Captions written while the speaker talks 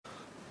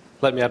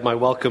Let me add my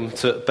welcome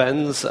to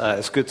Ben's.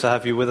 It's good to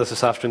have you with us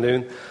this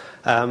afternoon.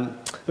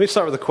 Let me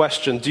start with a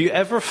question. Do you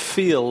ever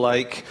feel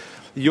like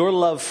your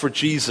love for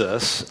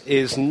Jesus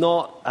is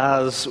not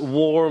as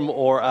warm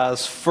or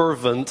as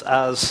fervent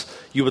as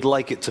you would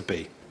like it to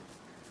be?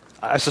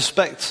 I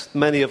suspect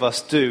many of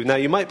us do. Now,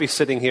 you might be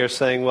sitting here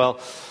saying, well,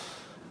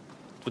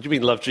 what do you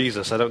mean love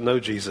Jesus? I don't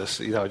know Jesus.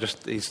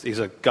 He's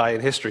a guy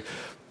in history.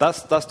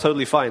 That's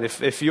totally fine.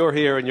 If you're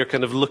here and you're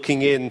kind of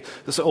looking in,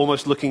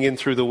 almost looking in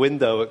through the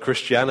window at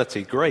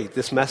Christianity, great.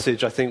 This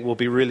message, I think, will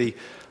be really,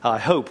 I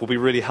hope, will be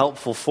really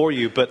helpful for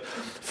you. But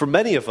for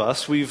many of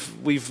us,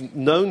 we've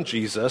known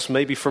Jesus,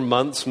 maybe for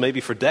months,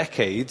 maybe for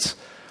decades,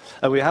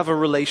 and we have a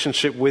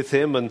relationship with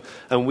him,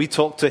 and we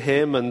talk to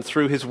him, and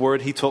through his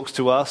word, he talks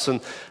to us,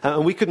 and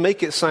we could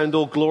make it sound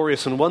all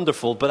glorious and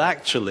wonderful, but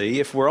actually,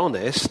 if we're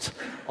honest,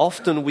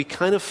 often we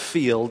kind of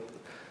feel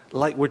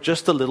like we're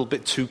just a little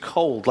bit too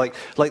cold, like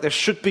there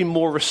should be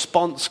more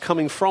response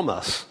coming from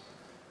us,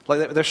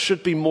 like there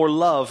should be more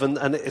love, and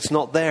it's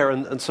not there,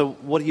 and so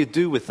what do you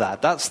do with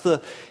that? That's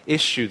the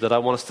issue that I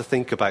want us to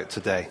think about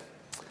today.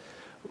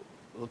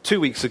 2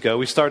 weeks ago,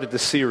 we started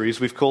this series.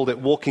 We've called it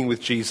Walking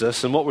with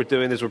Jesus, and what we're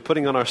doing is we're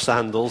putting on our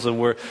sandals and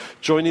we're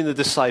joining the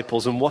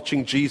disciples and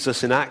watching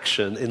Jesus in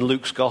action in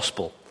Luke's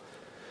gospel.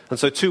 And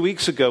so 2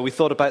 weeks ago, we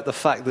thought about the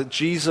fact that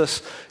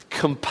Jesus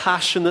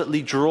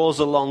compassionately draws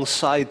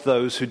alongside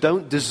those who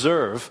don't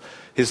deserve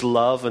his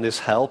love and his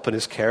help and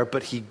his care,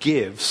 but he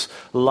gives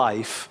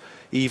life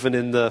even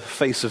in the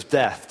face of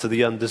death to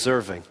the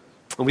undeserving.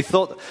 And we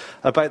thought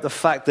about the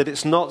fact that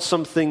it's not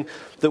something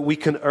that we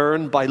can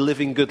earn by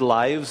living good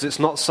lives. It's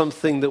not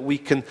something that we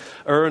can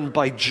earn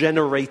by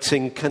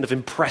generating kind of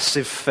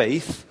impressive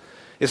faith.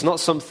 It's not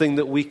something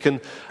that we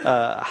can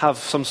have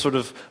some sort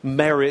of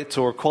merit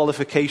or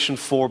qualification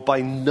for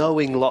by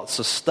knowing lots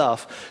of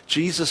stuff.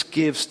 Jesus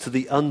gives to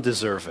the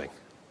undeserving.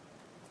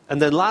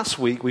 And then last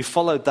week we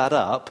followed that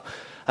up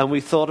and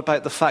we thought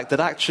about the fact that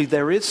actually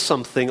there is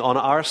something on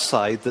our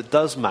side that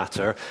does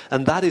matter,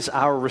 and that is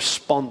our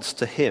response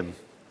to him.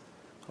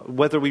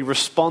 Whether we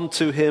respond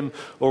to him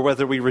or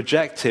whether we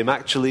reject him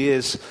actually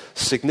is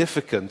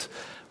significant,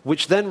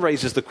 which then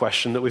raises the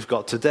question that we've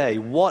got today.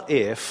 What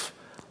if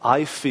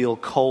I feel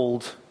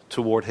cold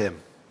toward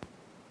him?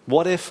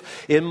 What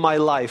if in my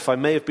life, I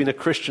may have been a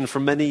Christian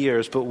for many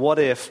years, but what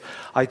if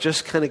I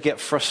just kind of get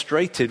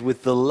frustrated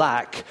with the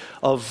lack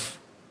of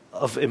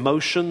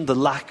emotion, the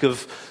lack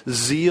of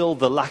zeal,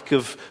 the lack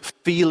of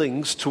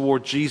feelings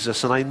toward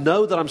Jesus? And I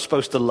know that I'm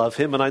supposed to love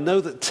him, and I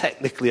know that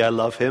technically I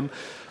love him,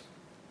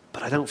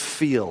 but I don't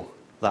feel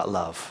that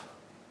love.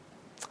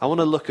 I want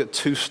to look at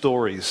two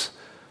stories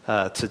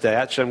today.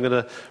 Actually, I'm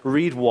going to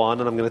read one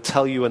and I'm going to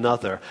tell you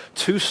another.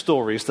 Two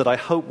stories that I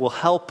hope will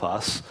help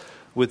us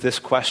with this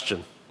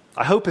question.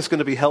 I hope it's going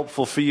to be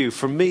helpful for you.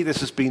 For me, this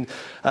has been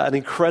an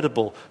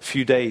incredible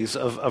few days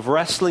of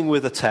wrestling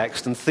with a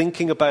text and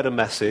thinking about a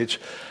message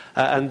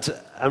and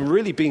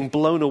really being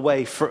blown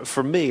away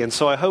for me. And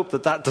so I hope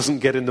that doesn't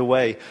get in the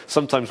way.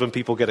 Sometimes when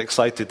people get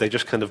excited, they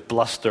just kind of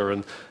bluster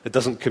and it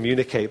doesn't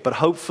communicate. But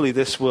hopefully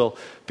this will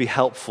be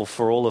helpful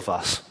for all of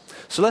us.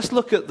 So let's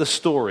look at the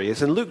story.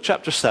 It's in Luke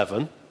chapter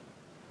 7.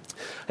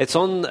 It's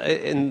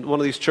in one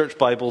of these church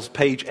Bibles,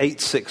 page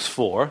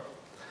 864.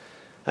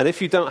 And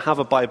if you don't have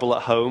a Bible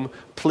at home,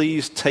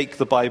 please take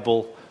the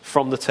Bible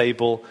from the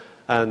table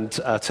and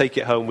take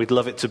it home. We'd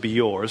love it to be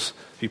yours.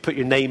 If you put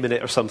your name in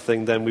it or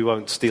something, then we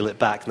won't steal it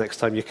back next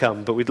time you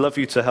come. But we'd love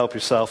you to help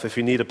yourself if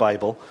you need a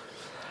Bible.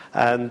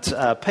 And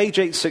page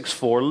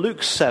 864,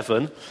 Luke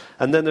 7,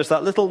 and then there's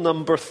that little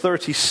number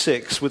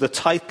 36 with a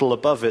title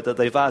above it that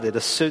they've added,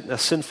 a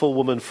sinful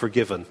woman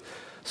forgiven.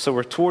 So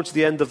we're towards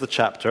the end of the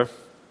chapter.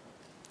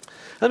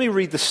 Let me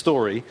read the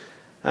story,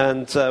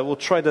 and we'll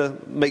try to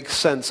make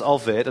sense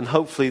of it, and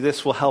hopefully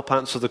this will help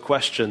answer the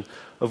question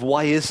of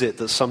why is it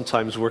that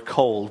sometimes we're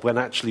cold when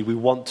actually we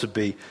want to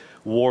be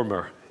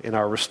warmer in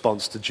our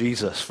response to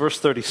Jesus. Verse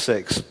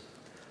 36.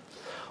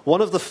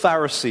 One of the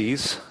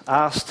Pharisees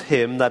asked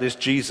him, that is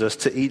Jesus,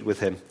 to eat with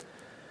him.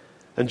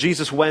 And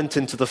Jesus went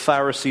into the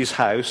Pharisee's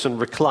house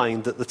and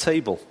reclined at the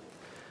table.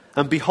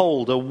 And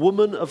behold, a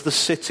woman of the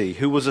city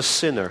who was a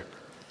sinner,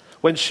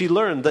 when she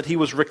learned that he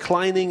was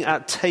reclining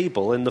at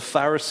table in the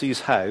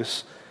Pharisee's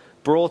house,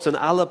 brought an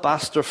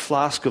alabaster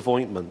flask of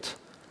ointment.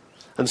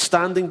 And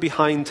standing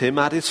behind him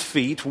at his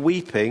feet,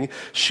 weeping,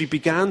 she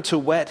began to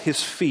wet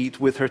his feet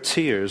with her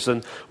tears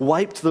and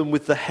wiped them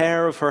with the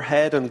hair of her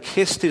head and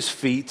kissed his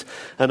feet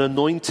and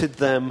anointed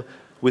them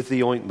with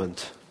the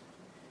ointment.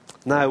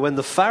 Now, when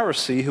the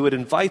Pharisee who had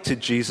invited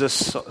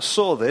Jesus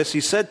saw this,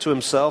 he said to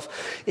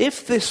himself,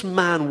 if this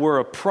man were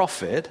a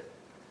prophet,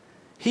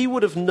 he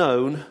would have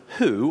known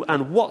who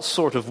and what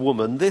sort of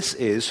woman this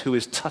is who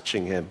is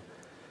touching him,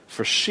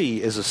 for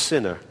she is a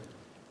sinner.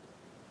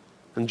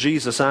 And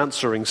Jesus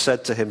answering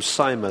said to him,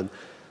 Simon,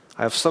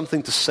 I have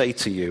something to say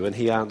to you. And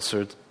he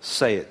answered,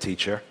 say it,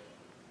 teacher.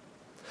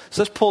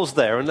 So let's pause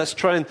there and let's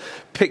try and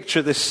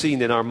picture this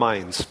scene in our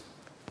minds.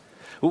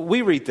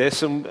 We read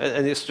this and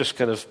it's just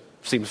kind of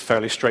seems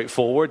fairly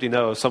straightforward.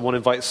 Someone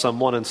invites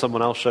someone and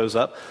someone else shows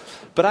up.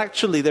 But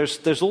actually,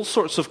 there's all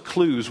sorts of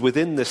clues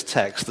within this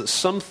text that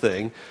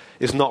something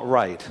is not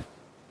right.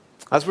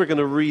 As we're going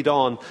to read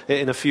on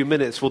in a few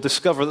minutes, we'll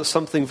discover that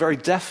something very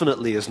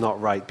definitely is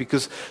not right,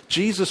 because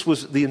Jesus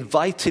was the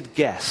invited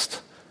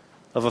guest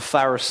of a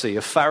Pharisee. A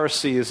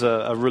Pharisee is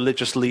a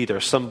religious leader,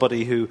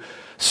 somebody who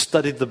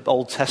studied the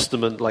Old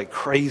Testament like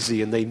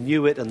crazy, and they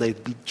knew it, and they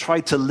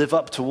tried to live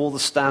up to all the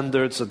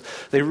standards, and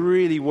they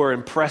really were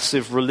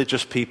impressive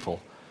religious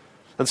people.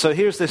 And so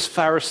here's this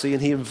Pharisee,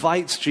 and he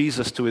invites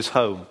Jesus to his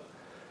home.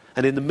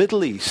 And in the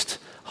Middle East,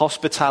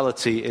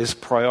 hospitality is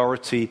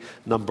priority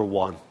number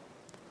one.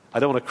 I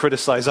don't want to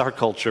criticize our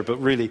culture, but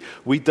really,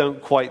 we don't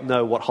quite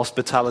know what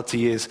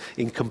hospitality is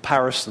in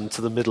comparison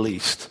to the Middle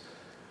East.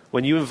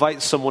 When you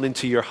invite someone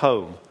into your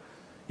home,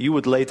 you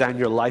would lay down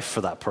your life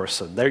for that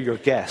person. They're your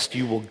guest.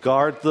 You will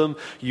guard them.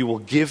 You will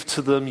give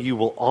to them. You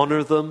will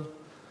honor them.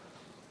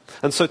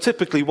 And so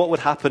typically what would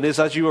happen is,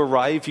 as you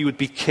arrive, you would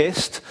be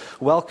kissed,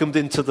 welcomed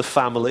into the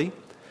family.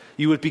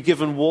 You would be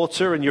given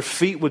water, and your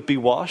feet would be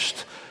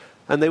washed,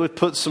 and they would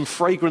put some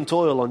fragrant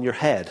oil on your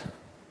head.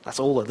 That's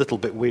all a little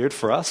bit weird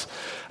for us,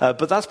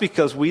 but that's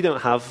because we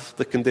don't have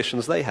the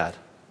conditions they had.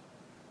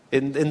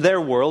 In their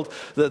world,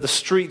 the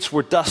streets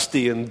were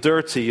dusty and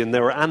dirty, and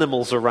there were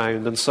animals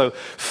around, and so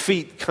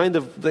feet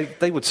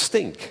they would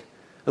stink.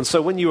 And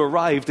so when you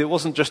arrived, it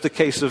wasn't just a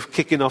case of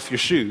kicking off your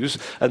shoes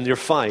and you're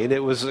fine.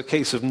 It was a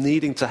case of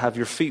needing to have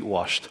your feet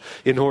washed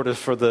in order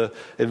for the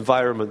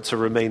environment to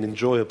remain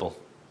enjoyable.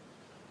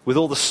 With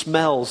all the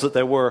smells that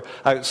there were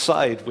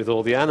outside with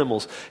all the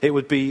animals, it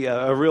would be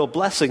a real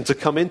blessing to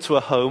come into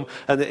a home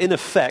and, in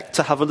effect,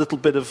 to have a little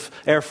bit of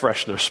air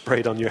freshener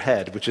sprayed on your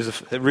head, which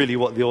is really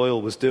what the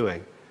oil was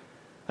doing.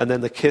 And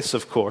then the kiss,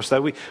 of course.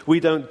 Now, we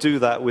don't do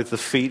that with the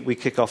feet. We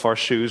kick off our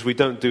shoes. We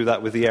don't do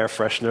that with the air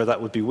freshener.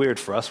 That would be weird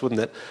for us,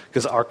 wouldn't it?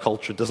 Because our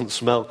culture doesn't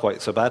smell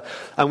quite so bad.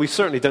 And we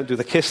certainly don't do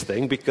the kiss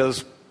thing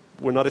because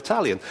we're not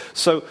Italian.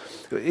 So,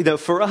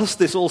 for us,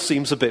 this all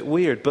seems a bit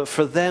weird. But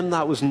for them,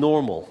 that was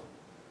normal.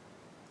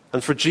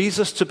 And for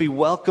Jesus to be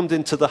welcomed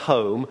into the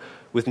home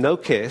with no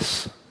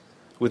kiss,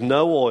 with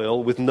no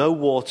oil, with no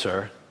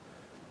water,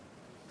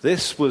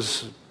 this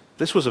was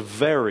a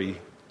very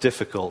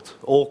difficult,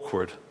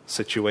 awkward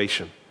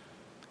situation.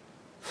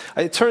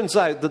 It turns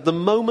out that the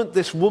moment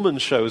this woman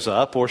shows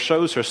up or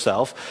shows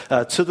herself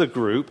to the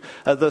group,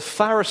 the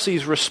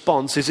Pharisees'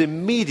 response is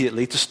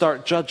immediately to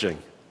start judging.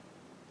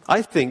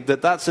 I think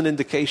that that's an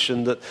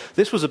indication that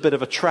this was a bit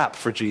of a trap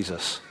for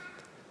Jesus.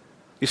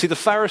 You see, the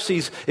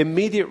Pharisees'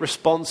 immediate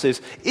response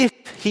is, if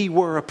he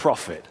were a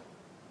prophet.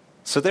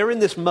 So they're in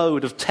this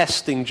mode of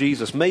testing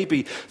Jesus.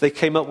 Maybe they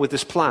came up with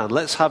this plan.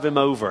 Let's have him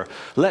over.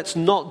 Let's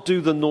not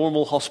do the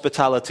normal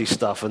hospitality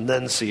stuff and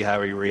then see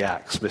how he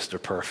reacts,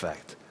 Mr.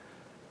 Perfect.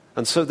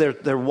 And so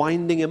they're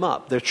winding him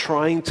up. They're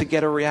trying to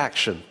get a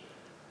reaction.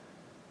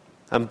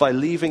 And by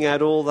leaving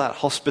out all that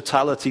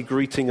hospitality,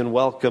 greeting, and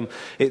welcome,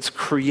 it's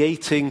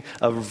creating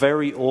a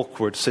very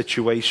awkward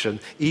situation,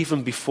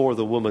 even before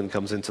the woman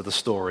comes into the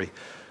story.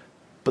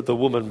 But the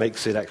woman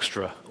makes it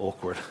extra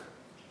awkward.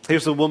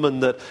 Here's a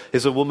woman that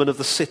is a woman of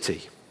the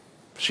city.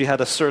 She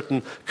had a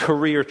certain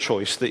career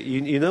choice that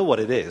you know what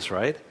it is,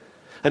 right?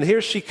 And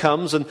here she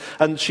comes,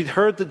 and she'd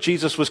heard that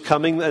Jesus was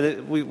coming,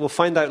 and we'll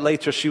find out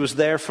later she was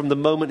there from the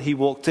moment he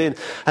walked in.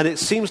 And it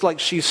seems like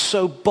she's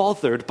so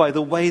bothered by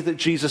the way that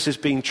Jesus is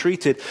being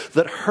treated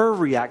that her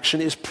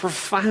reaction is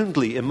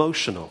profoundly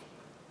emotional.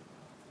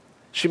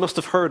 She must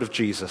have heard of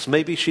Jesus.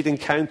 Maybe she'd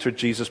encountered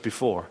Jesus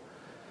before.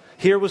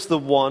 Here was the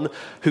one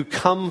who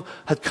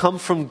had come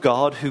from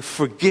God, who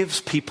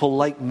forgives people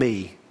like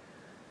me.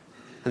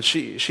 And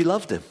she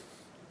loved him.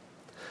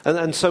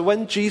 And so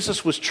when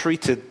Jesus was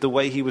treated the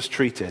way he was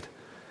treated,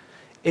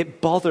 it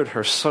bothered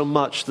her so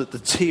much that the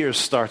tears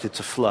started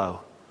to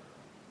flow.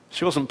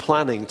 She wasn't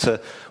planning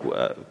to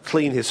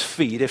clean his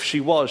feet. If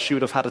she was, she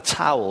would have had a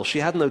towel. She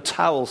had no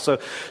towel, so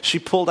she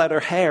pulled out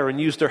her hair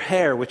and used her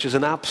hair, which is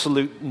an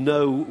absolute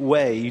no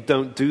way. You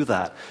don't do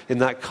that. In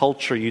that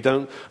culture, you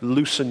don't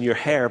loosen your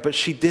hair. But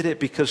she did it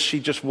because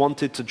she just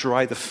wanted to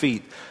dry the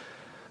feet.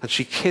 And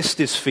she kissed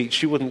his feet.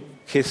 She wouldn't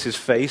kiss his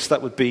face.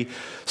 That would be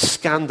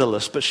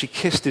scandalous. But she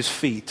kissed his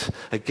feet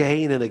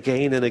again and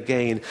again and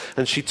again.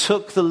 And she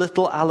took the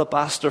little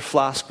alabaster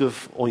flask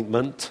of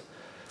ointment,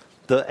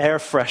 the air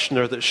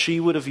freshener that she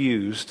would have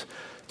used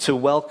to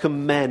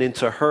welcome men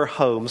into her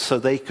home so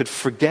they could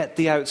forget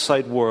the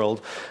outside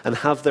world and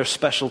have their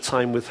special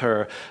time with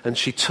her. And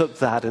she took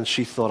that and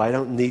she thought, I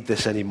don't need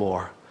this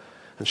anymore.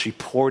 And she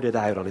poured it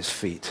out on his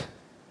feet.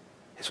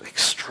 It's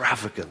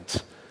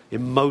extravagant,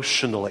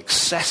 emotional,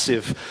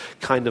 excessive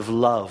kind of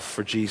love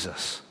for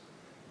Jesus.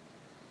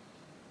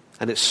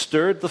 And it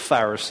stirred the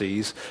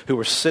Pharisees who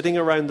were sitting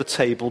around the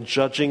table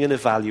judging and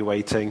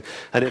evaluating,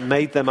 and it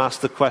made them ask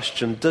the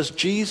question, does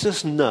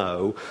Jesus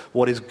know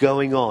what is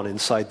going on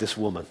inside this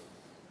woman?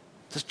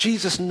 Does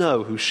Jesus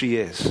know who she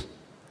is?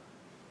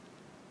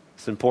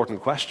 It's an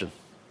important question.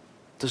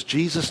 Does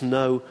Jesus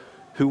know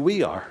who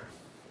we are?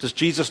 Does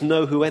Jesus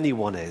know who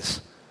anyone is?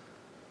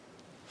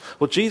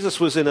 Well, Jesus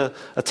was in a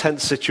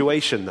tense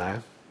situation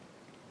now.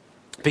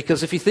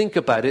 Because if you think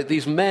about it,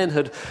 these men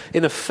had,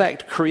 in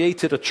effect,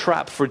 created a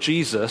trap for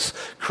Jesus,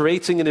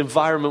 creating an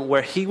environment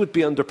where he would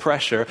be under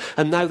pressure,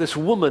 and now this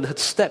woman had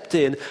stepped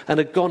in and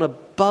had gone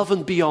above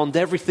and beyond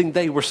everything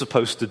they were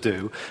supposed to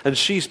do, and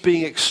she's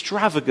being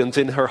extravagant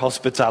in her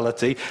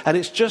hospitality, and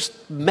it's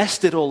just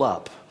messed it all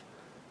up.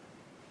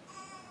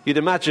 You'd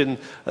imagine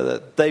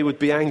that they would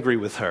be angry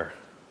with her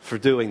for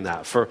doing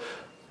that, for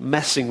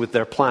messing with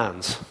their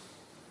plans.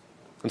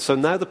 And so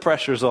now the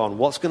pressure's on.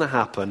 What's going to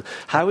happen?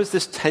 How is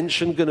this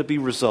tension going to be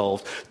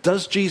resolved?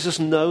 Does Jesus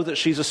know that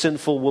she's a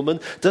sinful woman?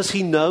 Does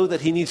he know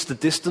that he needs to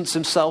distance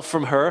himself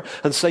from her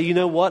and say, you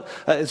know what,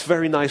 it's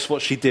very nice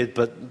what she did,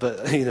 but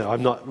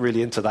I'm not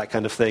really into that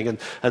kind of thing, and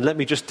let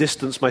me just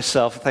distance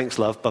myself. Thanks,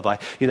 love. Bye-bye.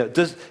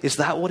 Is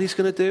that what he's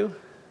going to do?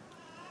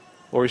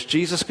 Or is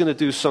Jesus going to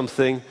do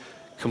something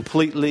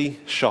completely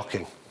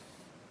shocking?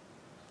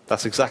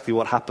 That's exactly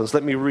what happens.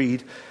 Let me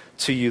read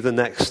to you the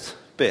next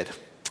bit.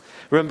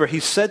 Remember, he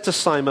said to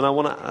Simon, I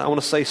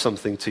want to say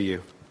something to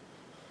you.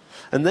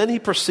 And then he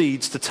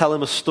proceeds to tell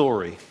him a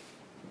story.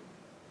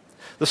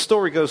 The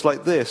story goes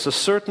like this. A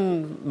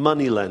certain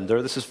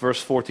moneylender, this is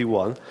verse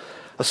 41,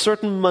 a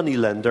certain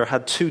moneylender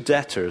had 2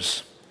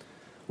 debtors.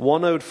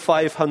 One owed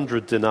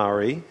 500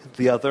 denarii,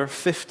 the other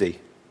 50.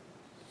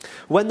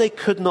 When they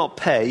could not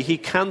pay, he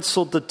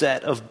cancelled the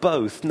debt of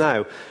both.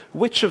 Now,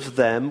 which of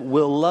them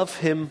will love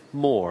him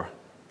more?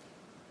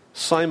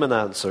 Simon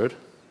answered,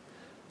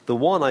 the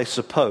one, I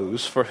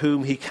suppose, for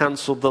whom he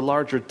cancelled the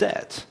larger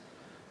debt.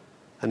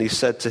 And he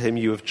said to him,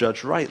 you have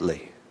judged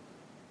rightly.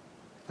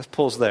 Let's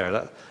pause there.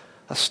 That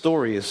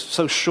story is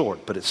so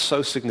short, but it's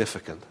so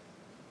significant.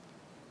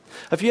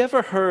 Have you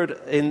ever heard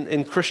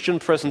in Christian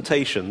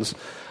presentations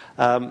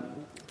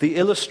the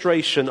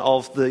illustration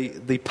of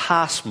the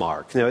pass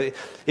mark?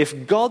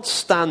 If God's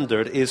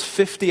standard is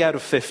 50 out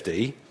of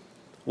 50,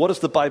 what does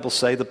the Bible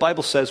say? The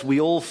Bible says we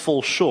all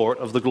fall short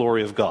of the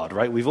glory of God,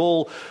 right? We've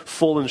all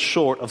fallen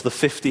short of the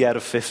 50 out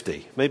of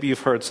 50. Maybe you've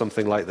heard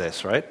something like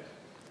this, right?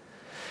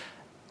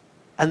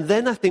 And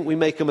then I think we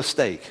make a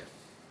mistake.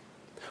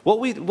 What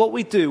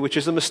we do, which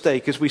is a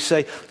mistake, is we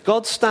say,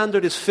 God's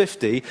standard is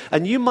 50,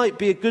 and you might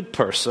be a good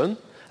person,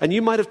 and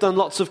you might have done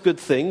lots of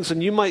good things,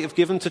 and you might have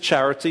given to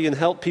charity and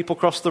helped people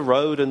cross the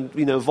road and,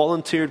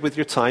 volunteered with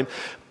your time.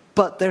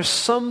 But there's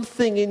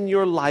something in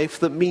your life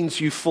that means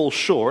you fall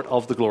short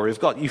of the glory of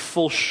God. You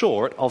fall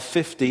short of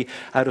 50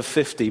 out of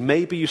 50.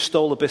 Maybe you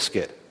stole a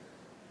biscuit.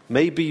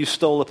 Maybe you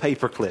stole a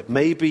paperclip.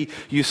 Maybe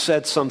you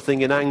said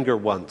something in anger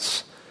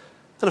once.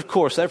 And of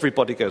course,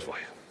 everybody goes, well,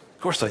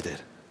 of course I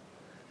did.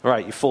 All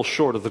right, you fall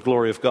short of the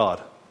glory of God.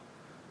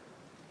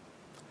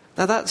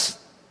 Now that's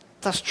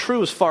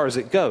true as far as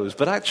it goes,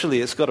 but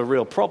actually it's got a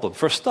real problem.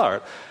 For a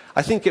start,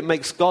 I think it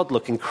makes God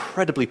look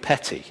incredibly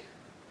petty.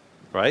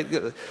 Right?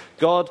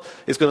 God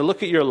is going to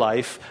look at your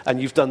life,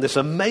 and you've done this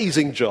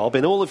amazing job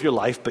in all of your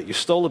life, but you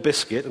stole a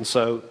biscuit, and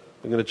so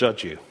I'm going to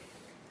judge you.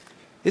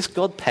 Is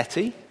God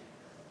petty?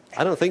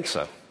 I don't think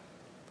so.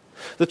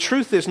 The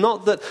truth is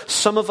not that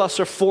some of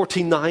us are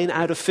 49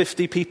 out of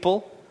 50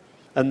 people,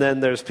 and then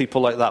there's people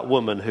like that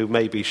woman who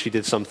maybe she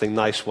did something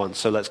nice once,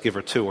 so let's give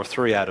her 2 or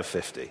 3 out of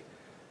 50.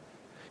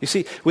 You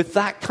see, with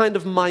that kind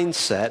of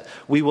mindset,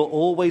 we will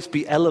always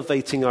be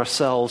elevating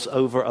ourselves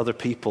over other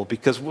people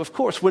because, of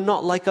course, we're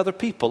not like other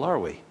people, are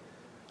we?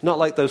 Not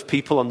like those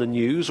people on the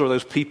news or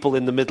those people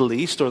in the Middle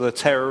East or the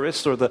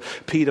terrorists or the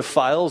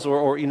pedophiles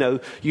or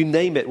you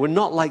name it. We're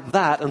not like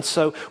that, and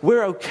so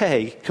we're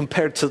okay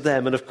compared to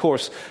them, and, of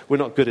course, we're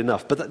not good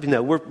enough. But,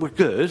 we're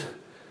good,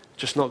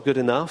 just not good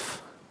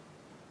enough.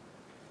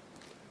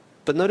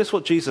 But notice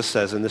what Jesus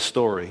says in this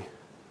story.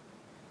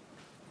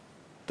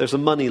 There's a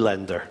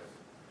moneylender.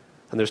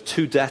 And there's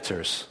 2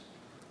 debtors.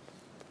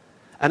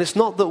 And it's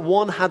not that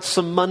one had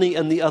some money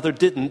and the other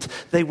didn't.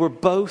 They were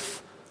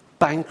both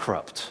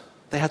bankrupt.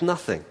 They had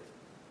nothing.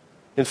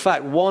 In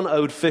fact, one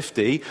owed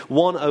 50,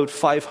 one owed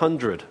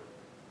 500.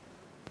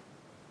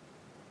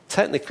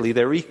 Technically,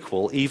 they're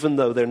equal, even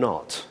though they're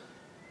not.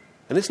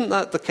 And isn't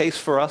that the case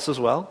for us as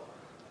well?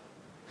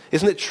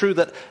 Isn't it true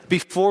that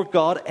before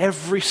God,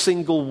 every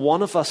single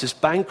one of us is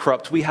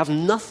bankrupt? We have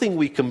nothing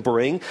we can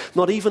bring,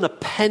 not even a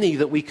penny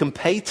that we can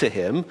pay to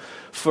him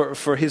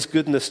for his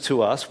goodness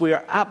to us. We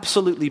are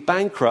absolutely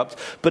bankrupt,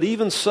 but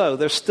even so,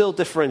 there's still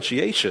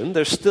differentiation.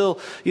 There's still,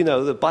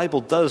 the Bible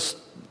does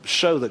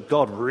show that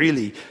God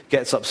really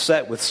gets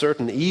upset with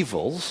certain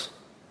evils.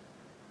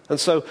 And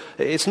so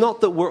it's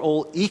not that we're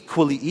all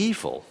equally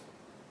evil.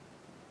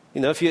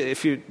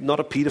 If you're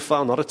not a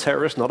pedophile, not a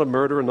terrorist, not a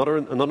murderer, not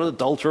an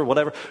adulterer,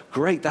 whatever,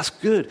 great, that's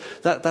good.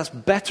 That's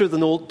better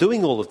than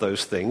doing all of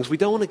those things. We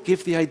don't want to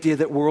give the idea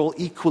that we're all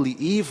equally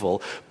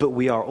evil, but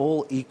we are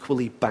all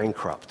equally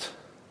bankrupt.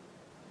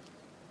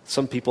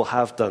 Some people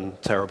have done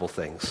terrible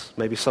things,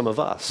 maybe some of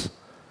us.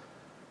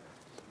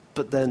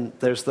 But then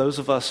there's those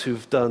of us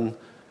who've done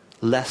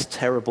less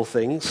terrible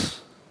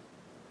things,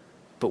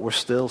 but we're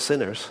still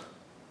sinners.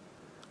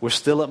 We're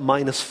still at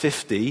minus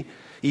 50,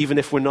 Even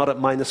if we're not at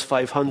minus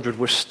 500,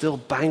 we're still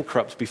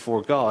bankrupt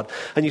before God.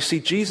 And you see,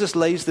 Jesus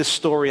lays this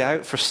story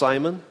out for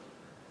Simon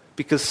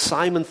because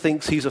Simon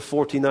thinks he's a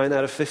 49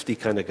 out of 50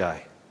 kind of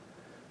guy.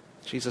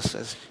 Jesus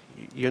says,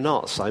 you're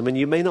not, Simon.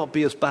 You may not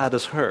be as bad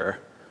as her,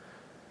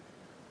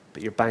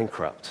 but you're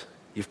bankrupt.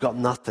 You've got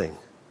nothing.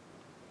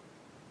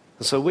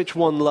 And so which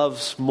one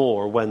loves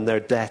more when their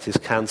debt is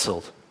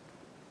cancelled?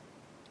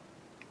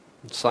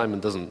 Simon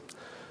doesn't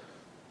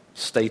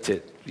state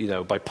it,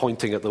 by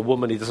pointing at the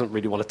woman. He doesn't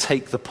really want to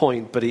take the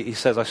point, but he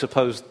says, I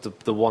suppose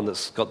the one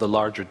that's got the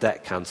larger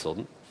debt cancelled.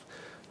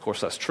 Of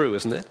course, that's true,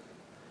 isn't it?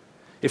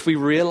 If we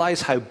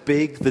realize how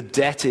big the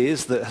debt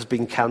is that has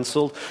been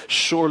cancelled,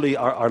 surely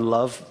our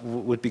love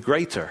would be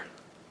greater.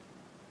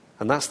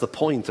 And that's the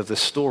point of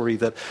this story,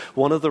 that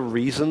one of the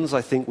reasons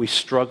I think we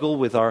struggle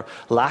with our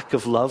lack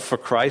of love for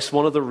Christ,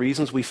 one of the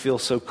reasons we feel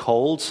so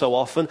cold so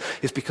often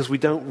is because we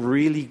don't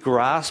really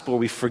grasp, or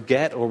we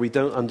forget, or we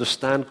don't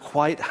understand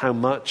quite how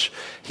much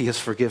he has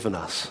forgiven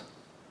us.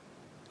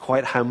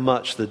 Quite how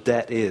much the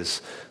debt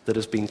is that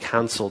has been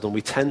cancelled. And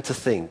we tend to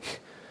think,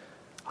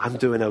 I'm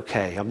doing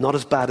okay. I'm not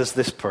as bad as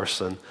this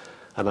person,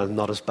 and I'm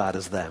not as bad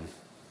as them.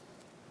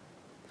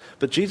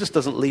 But Jesus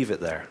doesn't leave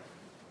it there.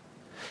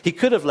 He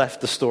could have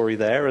left the story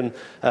there and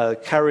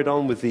carried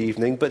on with the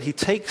evening, but he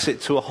takes it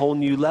to a whole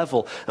new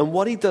level. And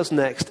what he does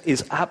next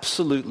is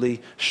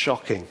absolutely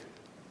shocking.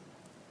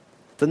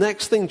 The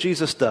next thing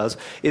Jesus does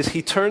is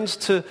he turns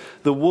to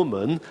the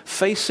woman,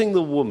 facing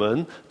the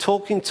woman,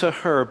 talking to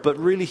her, but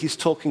really he's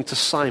talking to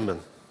Simon.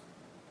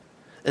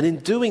 And in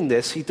doing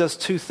this, he does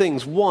two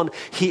things. One,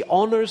 he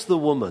honors the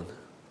woman.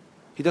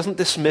 He doesn't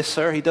dismiss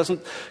her. He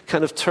doesn't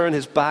kind of turn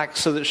his back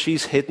so that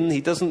she's hidden.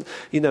 He doesn't,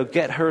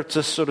 get her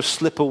to sort of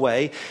slip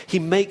away. He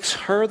makes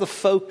her the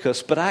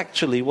focus, but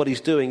actually what he's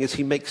doing is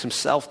he makes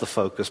himself the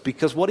focus,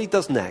 because what he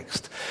does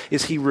next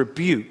is he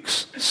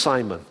rebukes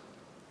Simon.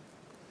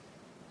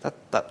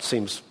 That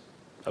seems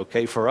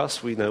okay for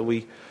us. We know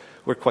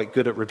we're quite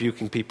good at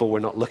rebuking people we're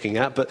not looking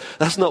at, but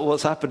that's not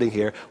what's happening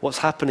here. What's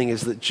happening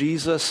is that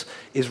Jesus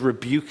is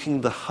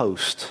rebuking the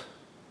host.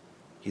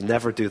 You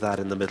never do that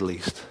in the Middle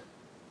East.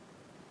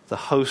 The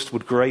host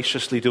would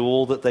graciously do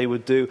all that they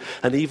would do,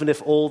 and even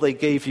if all they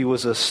gave you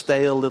was a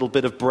stale little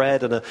bit of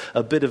bread and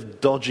a bit of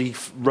dodgy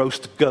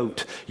roast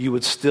goat, you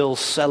would still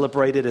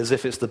celebrate it as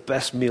if it's the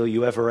best meal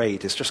you ever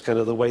ate. It's just kind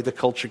of the way the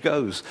culture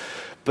goes.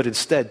 But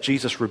instead,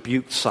 Jesus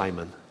rebuked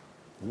Simon.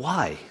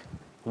 Why?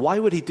 Why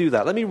would he do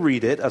that? Let me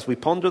read it as we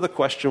ponder the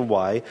question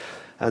why,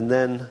 and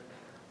then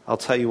I'll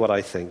tell you what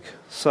I think.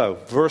 So,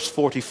 verse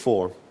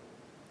 44.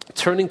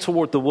 Turning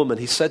toward the woman,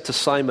 he said to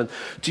Simon,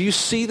 "Do you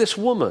see this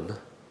woman?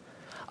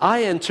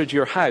 I entered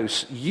your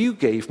house. You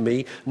gave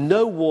me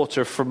no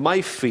water for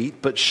my feet,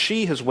 but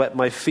she has wet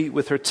my feet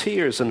with her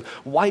tears and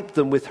wiped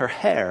them with her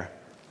hair.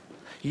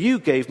 You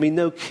gave me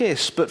no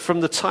kiss, but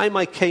from the time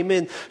I came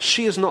in,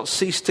 she has not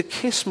ceased to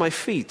kiss my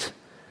feet.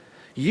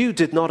 You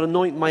did not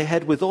anoint my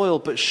head with oil,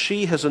 but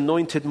she has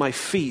anointed my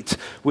feet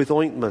with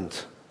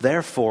ointment.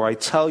 Therefore, I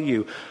tell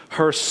you,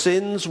 her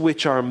sins,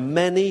 which are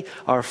many,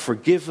 are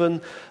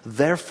forgiven.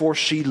 Therefore,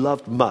 she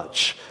loved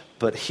much.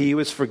 But he who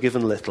is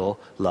forgiven little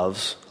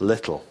loves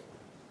little."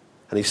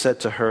 And he said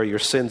to her, "Your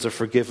sins are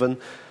forgiven."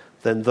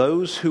 Then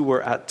those who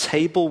were at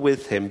table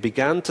with him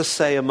began to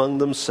say among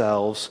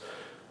themselves,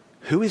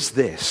 "Who is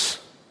this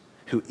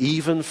who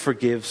even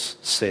forgives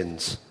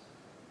sins?"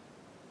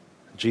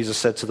 Jesus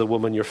said to the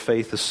woman, "Your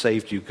faith has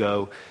saved you.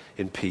 Go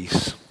in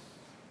peace."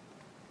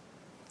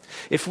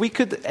 If we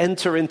could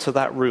enter into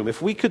that room,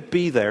 if we could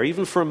be there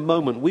even for a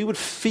moment, we would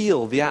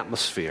feel the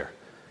atmosphere.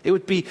 It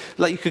would be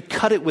like you could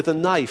cut it with a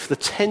knife, the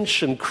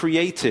tension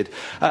created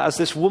as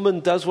this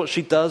woman does what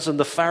she does, and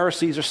the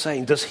Pharisees are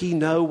saying, does he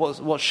know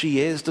what she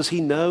is? Does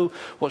he know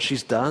what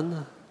she's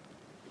done?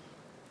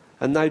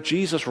 And now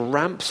Jesus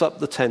ramps up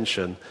the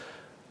tension,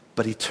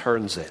 but he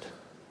turns it.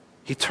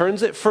 He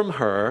turns it from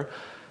her,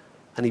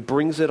 and he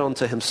brings it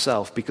onto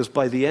himself, because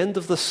by the end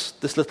of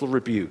this little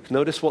rebuke,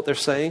 notice what they're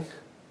saying?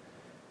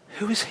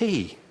 Who is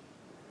he?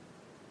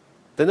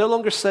 They're no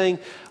longer saying,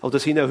 oh,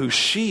 does he know who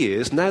she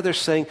is? Now they're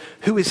saying,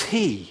 who is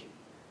he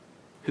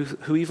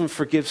who even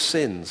forgives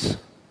sins?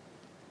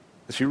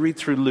 As you read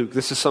through Luke,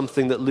 this is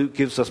something that Luke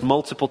gives us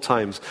multiple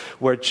times,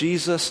 where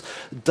Jesus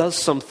does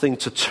something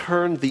to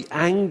turn the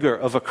anger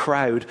of a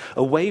crowd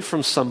away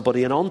from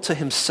somebody and onto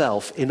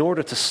himself in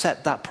order to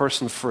set that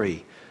person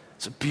free.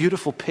 It's a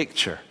beautiful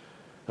picture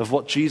of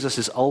what Jesus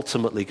is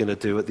ultimately going to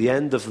do at the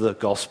end of the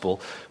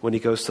gospel when he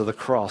goes to the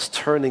cross,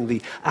 turning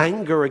the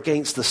anger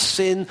against the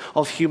sin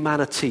of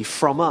humanity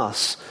from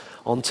us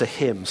onto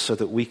him so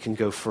that we can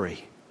go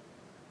free.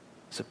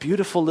 It's a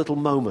beautiful little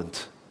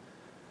moment.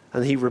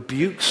 And he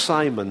rebukes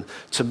Simon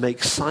to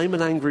make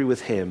Simon angry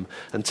with him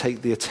and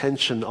take the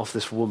attention of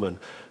this woman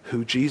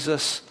who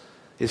Jesus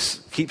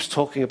keeps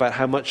talking about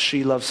how much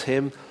she loves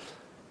him,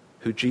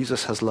 who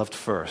Jesus has loved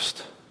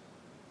first.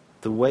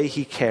 The way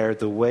he cared,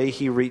 the way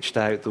he reached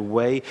out, the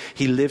way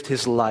he lived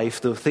his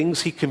life, the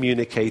things he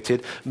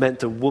communicated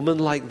meant a woman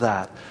like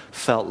that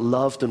felt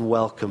loved and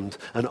welcomed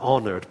and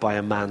honored by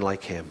a man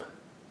like him.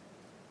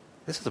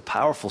 This is a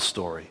powerful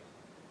story.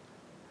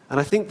 And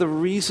I think the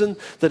reason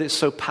that it's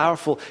so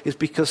powerful is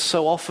because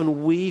so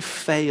often we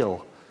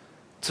fail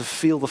to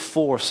feel the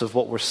force of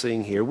what we're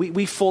seeing here.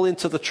 We fall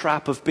into the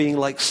trap of being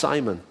like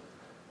Simon.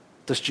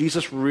 Does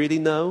Jesus really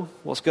know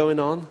what's going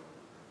on?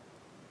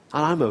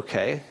 And I'm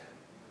okay.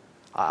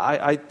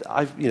 I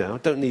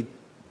don't need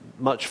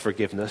much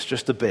forgiveness,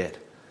 just a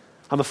bit.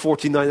 I'm a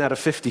 49 out of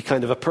 50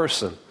 kind of a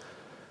person.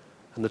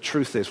 And the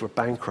truth is we're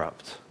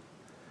bankrupt.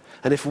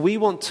 And if we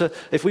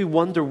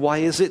wonder why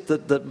is it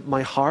that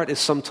my heart is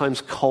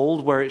sometimes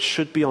cold where it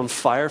should be on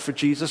fire for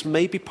Jesus,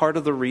 maybe part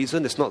of the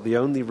reason, it's not the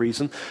only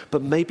reason,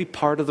 but maybe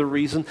part of the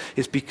reason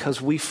is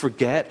because we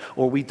forget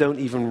or we don't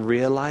even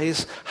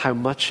realize how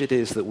much it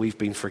is that we've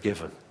been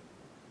forgiven.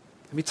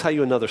 Let me tell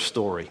you another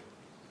story.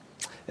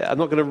 I'm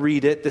not going to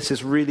read it. This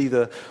is really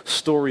the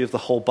story of the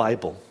whole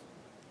Bible.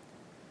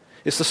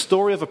 It's the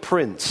story of a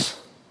prince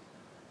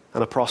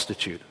and a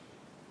prostitute.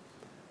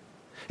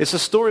 It's the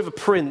story of a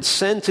prince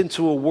sent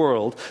into a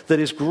world that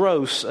is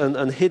gross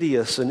and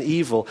hideous and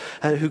evil,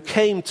 and who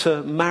came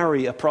to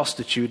marry a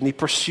prostitute, and he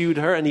pursued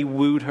her and he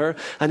wooed her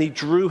and he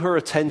drew her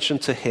attention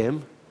to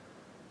him,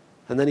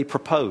 and then he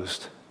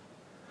proposed.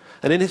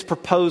 And in his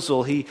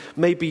proposal, he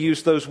maybe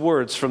used those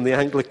words from the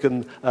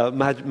Anglican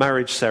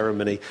marriage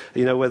ceremony,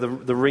 where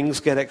the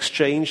rings get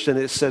exchanged and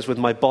it says, "With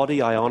my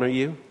body I honor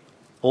you.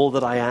 All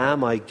that I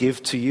am I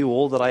give to you.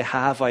 All that I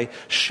have I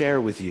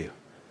share with you.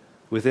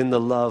 Within the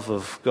love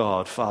of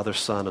God, Father,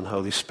 Son, and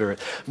Holy Spirit."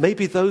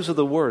 Maybe those are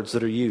the words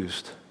that are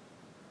used.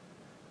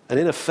 And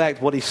in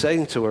effect, what he's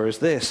saying to her is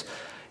this: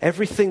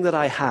 everything that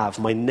I have,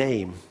 my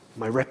name,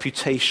 my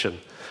reputation,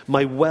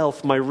 my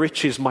wealth, my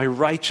riches, my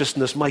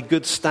righteousness, my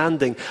good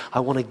standing,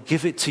 I want to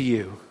give it to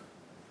you.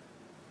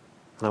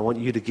 And I want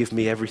you to give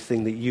me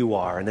everything that you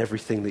are and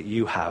everything that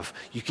you have.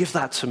 You give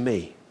that to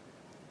me.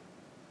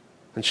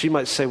 And she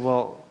might say,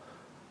 well,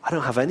 I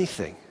don't have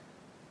anything.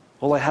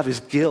 All I have is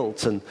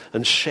guilt and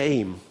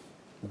shame,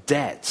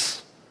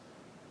 debts.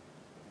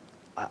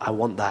 I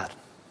want that.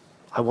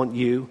 I want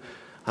you,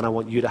 and I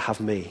want you to have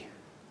me.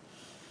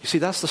 You see,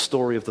 that's the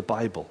story of the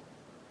Bible,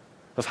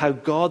 of how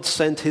God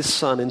sent his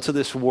Son into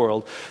this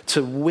world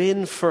to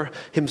win for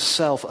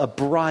himself a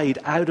bride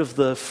out of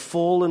the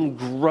fallen,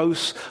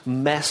 gross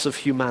mess of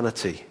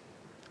humanity.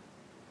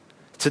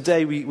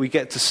 Today we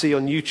get to see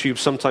on YouTube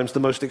sometimes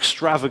the most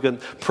extravagant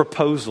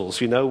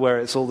proposals, where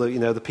it's all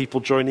the people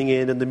joining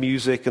in and the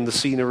music and the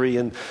scenery,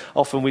 and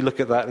often we look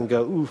at that and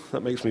go, ooh,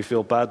 that makes me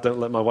feel bad, don't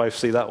let my wife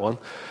see that one.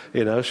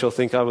 She'll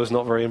think I was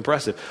not very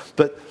impressive.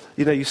 But,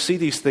 you see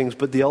these things,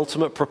 but the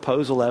ultimate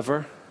proposal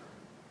ever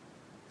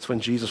is when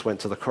Jesus went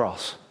to the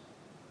cross.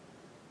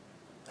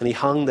 And he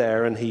hung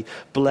there and he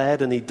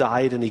bled and he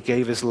died and he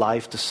gave his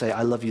life to say,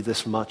 I love you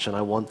this much and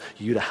I want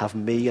you to have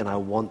me and I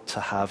want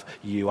to have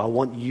you. I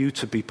want you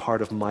to be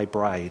part of my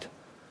bride.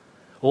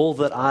 All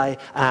that I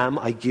am,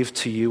 I give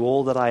to you.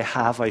 All that I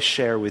have, I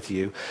share with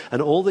you.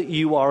 And all that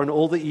you are and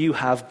all that you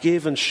have,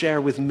 give and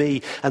share with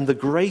me. And the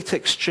great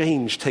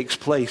exchange takes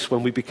place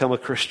when we become a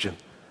Christian.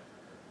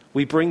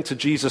 We bring to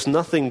Jesus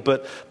nothing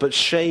but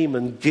shame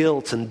and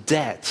guilt and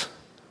debt.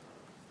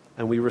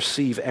 And we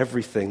receive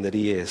everything that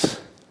he is.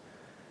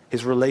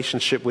 His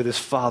relationship with his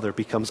Father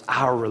becomes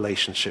our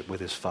relationship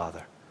with his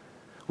Father.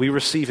 We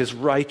receive his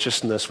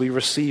righteousness. We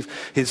receive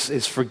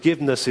his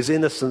forgiveness, his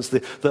innocence.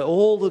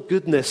 All the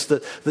goodness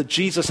that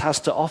Jesus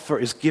has to offer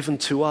is given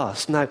to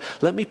us. Now,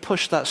 let me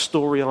push that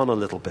story on a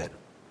little bit.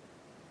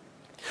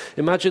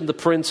 Imagine the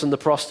prince and the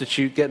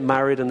prostitute get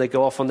married and they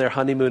go off on their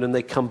honeymoon and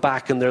they come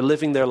back and they're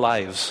living their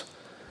lives.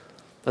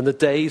 And the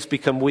days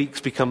become weeks,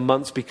 become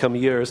months, become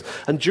years.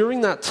 And during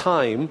that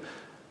time,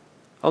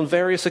 on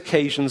various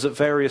occasions, at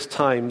various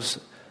times,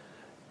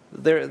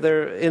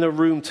 they're in a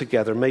room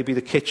together, maybe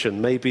the kitchen,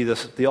 maybe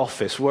the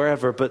office,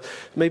 wherever, but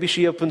maybe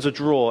she opens a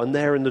drawer, and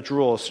there in the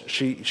drawer,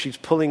 she's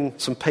pulling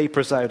some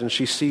papers out, and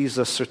she sees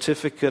a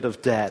certificate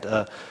of debt,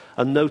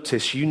 a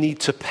notice, you need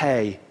to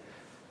pay.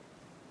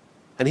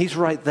 And he's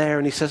right there,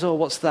 and he says, oh,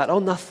 what's that? Oh,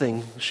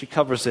 nothing. She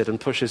covers it and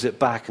pushes it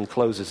back and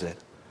closes it.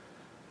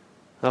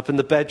 Up in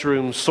the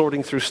bedroom,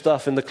 sorting through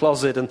stuff in the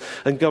closet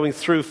and going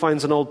through,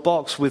 finds an old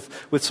box with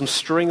some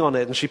string on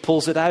it, and she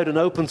pulls it out and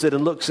opens it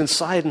and looks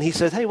inside, and he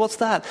says, hey, what's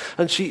that?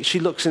 And she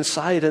looks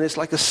inside, and it's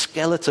like a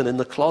skeleton in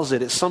the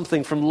closet. It's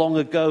something from long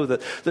ago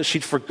that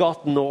she'd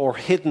forgotten or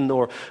hidden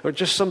or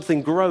just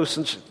something gross,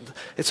 and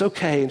it's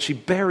okay, and she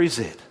buries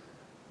it.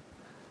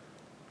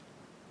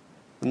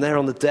 And there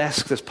on the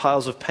desk, there's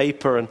piles of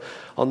paper, and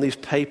on these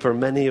paper,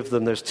 many of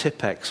them, there's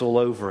Tipp-Ex all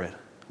over it,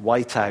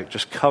 white out,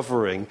 just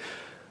covering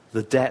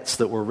the debts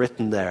that were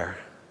written there.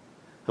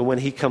 And when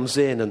he comes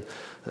in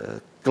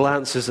and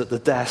glances at the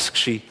desk,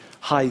 she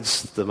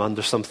hides them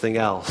under something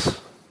else.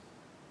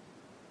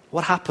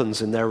 What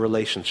happens in their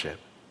relationship?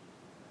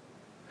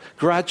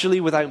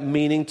 Gradually, without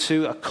meaning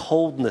to, a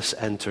coldness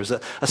enters,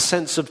 a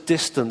sense of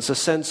distance, a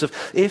sense of,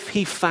 if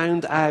he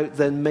found out,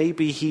 then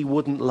maybe he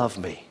wouldn't love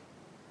me.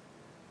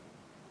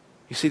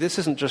 You see, this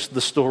isn't just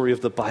the story of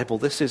the Bible.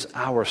 This is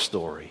our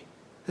story.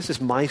 This is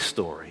my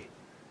story.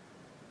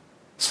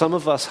 Some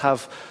of us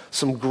have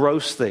some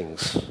gross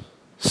things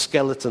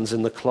skeletons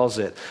in the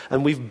closet,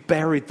 and we've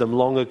buried them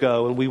long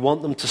ago, and we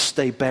want them to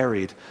stay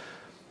buried.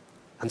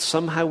 And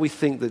somehow we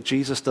think that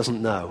Jesus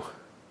doesn't know,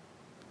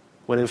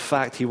 when in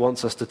fact he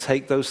wants us to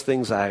take those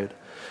things out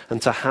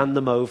and to hand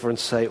them over and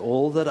say,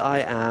 all that I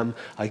am,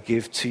 I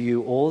give to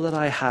you. All that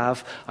I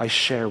have, I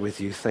share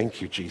with you.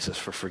 Thank you, Jesus,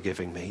 for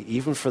forgiving me,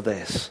 even for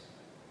this.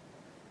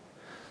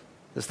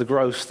 There's the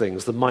gross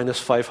things, the minus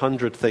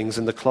 500 things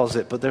in the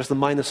closet, but there's the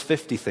minus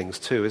 50 things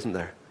too, isn't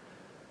there?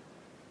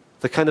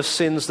 The kind of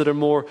sins that are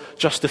more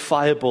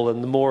justifiable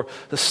and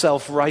the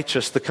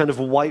self-righteous, the kind of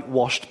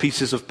whitewashed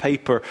pieces of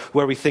paper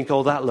where we think,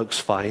 oh, that looks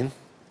fine.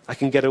 I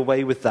can get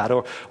away with that.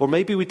 Or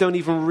maybe we don't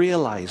even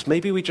realize.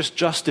 Maybe we just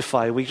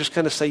justify. We just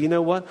kind of say, you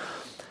know what?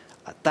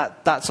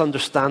 That's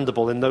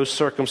understandable in those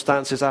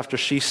circumstances after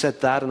she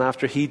said that and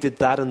after he did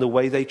that and the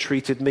way they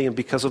treated me and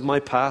because of my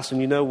past.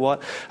 And you know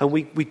what? And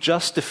we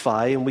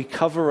justify and we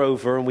cover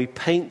over and we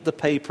paint the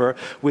paper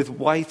with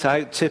white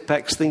out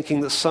Tipp-Ex,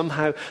 thinking that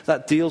somehow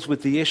that deals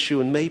with the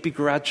issue. And maybe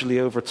gradually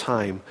over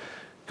time,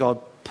 God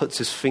puts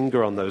his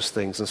finger on those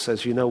things and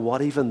says, you know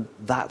what? Even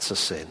that's a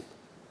sin.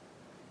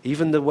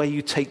 Even the way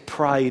you take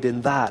pride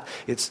in that,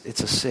 it's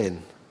a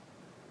sin.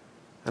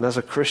 And as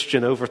a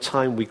Christian, over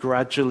time, we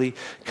gradually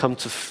come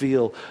to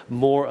feel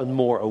more and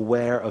more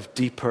aware of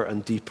deeper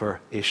and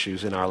deeper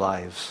issues in our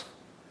lives.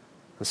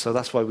 And so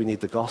that's why we need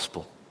the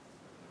gospel.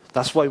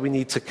 That's why we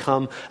need to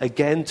come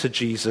again to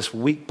Jesus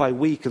week by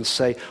week and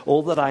say,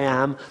 all that I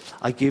am,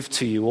 I give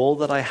to you. All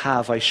that I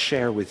have, I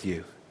share with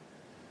you.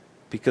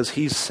 Because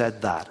he's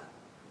said that.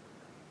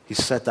 He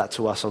said that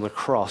to us on the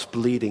cross,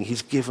 bleeding.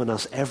 He's given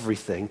us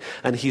everything,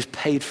 and he's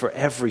paid for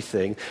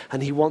everything,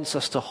 and he wants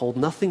us to hold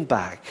nothing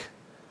back,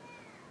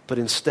 but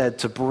instead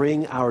to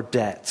bring our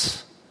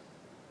debts,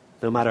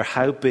 no matter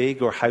how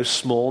big or how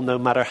small, no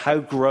matter how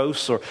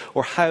gross or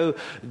how,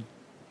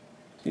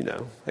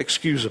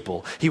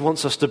 excusable. He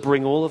wants us to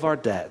bring all of our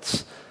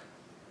debts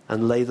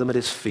and lay them at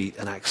his feet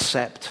and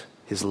accept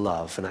his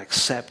love and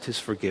accept his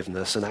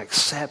forgiveness and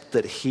accept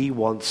that he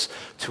wants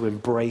to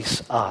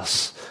embrace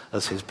us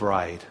as his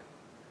bride.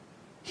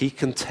 He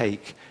can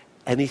take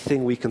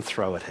anything we can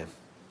throw at him.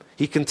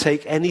 He can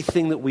take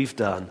anything that we've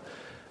done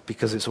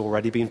because it's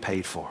already been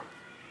paid for.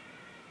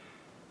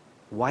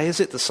 Why is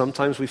it that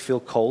sometimes we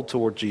feel cold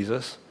toward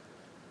Jesus?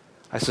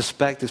 I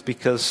suspect it's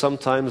because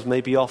sometimes,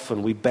 maybe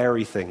often, we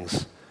bury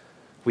things.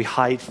 We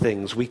hide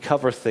things. We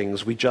cover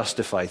things. We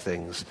justify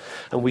things.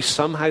 And we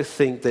somehow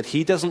think that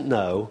he doesn't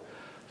know.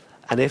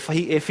 And if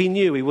he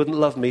knew, he wouldn't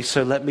love me,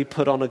 so let me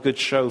put on a good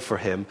show for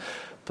him.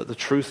 But the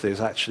truth is,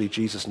 actually,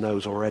 Jesus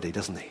knows already,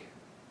 doesn't he?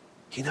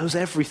 He knows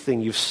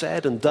everything you've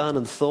said and done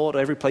and thought,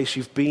 every place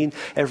you've been,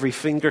 every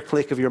finger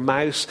click of your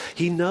mouse.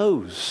 He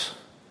knows.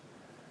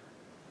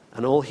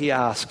 And all he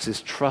asks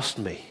is, trust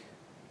me.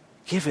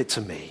 Give it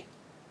to me.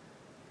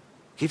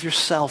 Give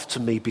yourself to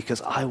me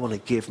because I want to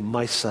give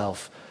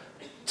myself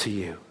to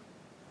you.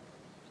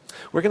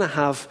 We're going to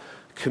have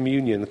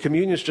communion.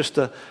 Communion is just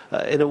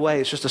in a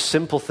way, it's just a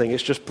simple thing.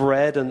 It's just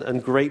bread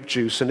and grape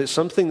juice. And it's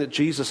something that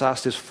Jesus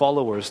asked his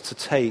followers to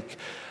take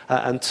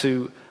and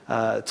to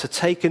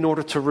take in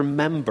order to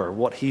remember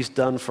what he's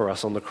done for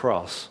us on the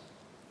cross.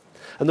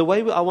 And the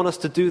way I want us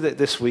to do that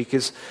this week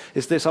is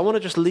this. I want to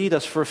just lead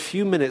us for a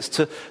few minutes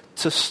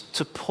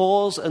to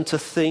pause and to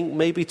think,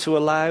 maybe to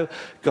allow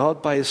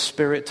God by his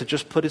Spirit to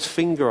just put his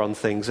finger on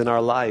things in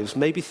our lives,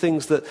 maybe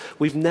things that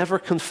we've never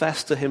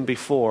confessed to him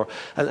before,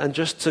 and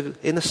just to,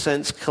 in a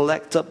sense,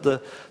 collect up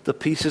the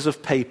pieces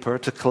of paper,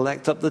 to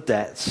collect up the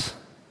debts,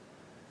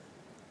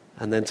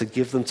 and then to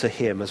give them to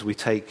him as we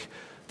take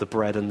the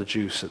bread and the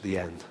juice at the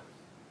end.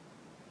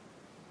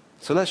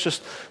 So let's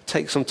just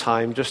take some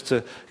time just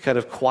to kind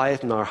of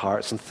quieten our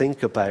hearts and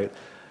think about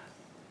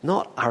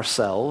not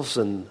ourselves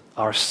and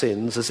our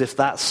sins as if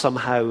that's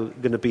somehow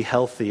going to be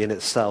healthy in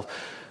itself,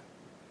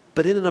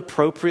 but in an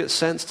appropriate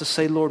sense to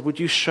say, Lord, would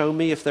you show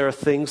me if there are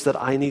things that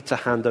I need to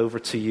hand over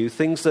to you,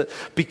 things that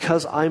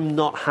because I'm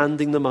not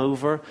handing them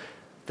over,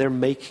 they're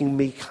making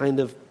me kind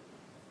of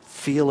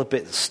feel a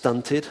bit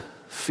stunted,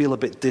 feel a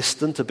bit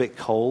distant, a bit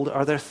cold.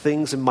 Are there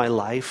things in my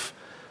life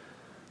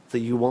that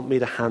you want me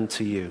to hand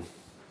to you?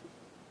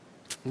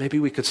 Maybe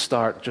we could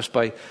start just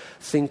by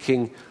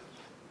thinking,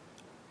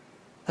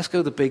 let's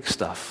go the big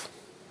stuff.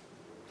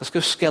 Let's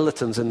go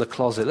skeletons in the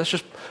closet. Let's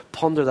just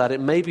ponder that. It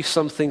may be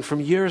something from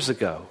years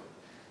ago,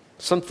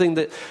 something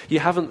that you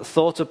haven't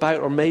thought about,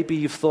 or maybe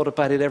you've thought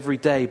about it every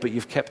day, but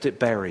you've kept it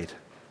buried.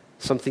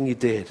 Something you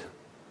did,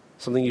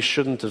 something you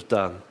shouldn't have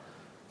done.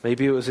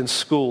 Maybe it was in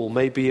school.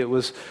 Maybe it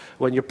was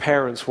when your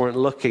parents weren't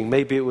looking.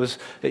 Maybe it was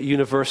at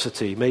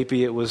university.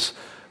 Maybe it was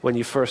when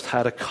you first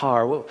had a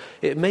car. Well,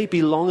 it may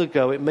be long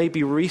ago, it may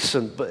be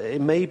recent, but it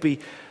may be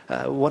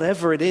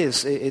whatever it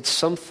is, it's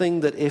something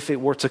that if it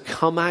were to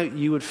come out,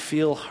 you would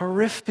feel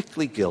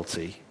horrifically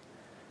guilty.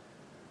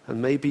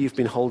 And maybe you've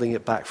been holding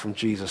it back from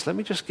Jesus. Let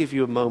me just give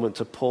you a moment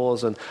to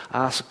pause and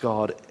ask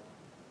God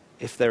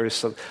if there is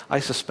some. I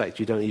suspect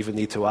you don't even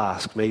need to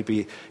ask.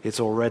 Maybe it's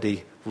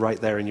already right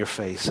there in your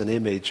face, an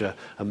image, a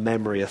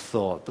memory, a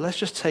thought. But let's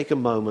just take a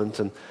moment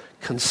and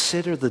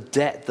consider the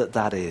debt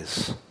that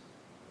is.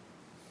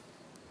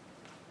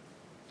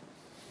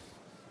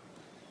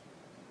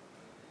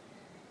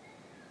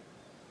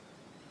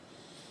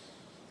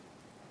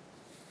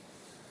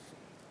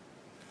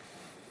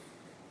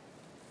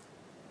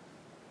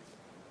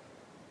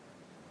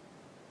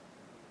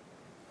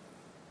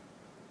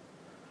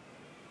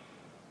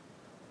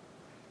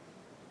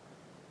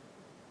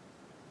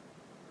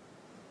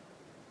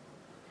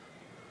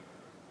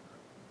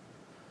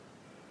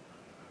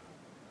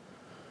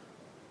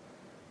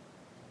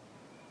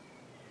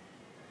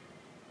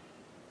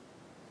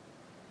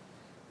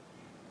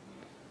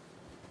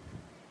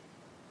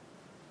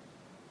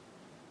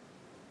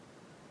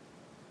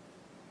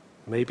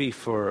 maybe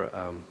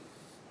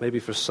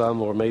for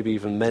some, or maybe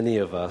even many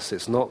of us,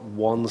 it's not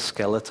one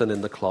skeleton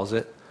in the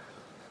closet.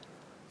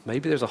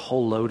 Maybe there's a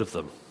whole load of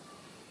them.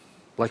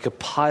 Like a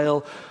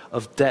pile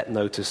of debt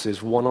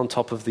notices, one on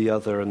top of the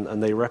other,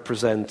 and they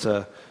represent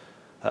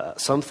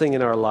something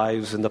in our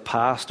lives in the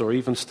past or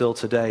even still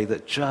today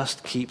that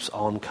just keeps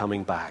on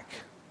coming back.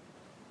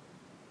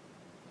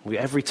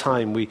 Every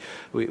time we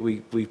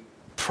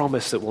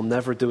promise that we'll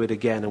never do it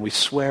again, and we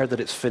swear that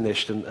it's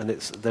finished, and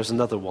there's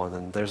another one,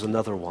 and there's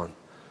another one.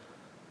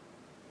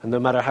 And no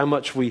matter how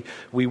much we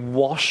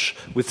wash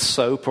with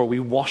soap, or we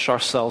wash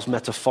ourselves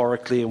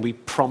metaphorically, and we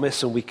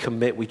promise and we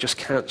commit, we just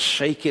can't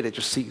shake it. It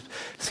just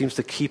seems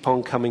to keep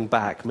on coming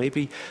back.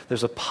 Maybe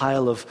there's a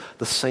pile of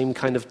the same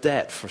kind of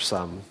debt for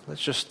some.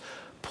 Let's just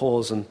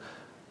pause and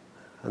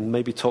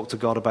maybe talk to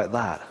God about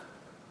that.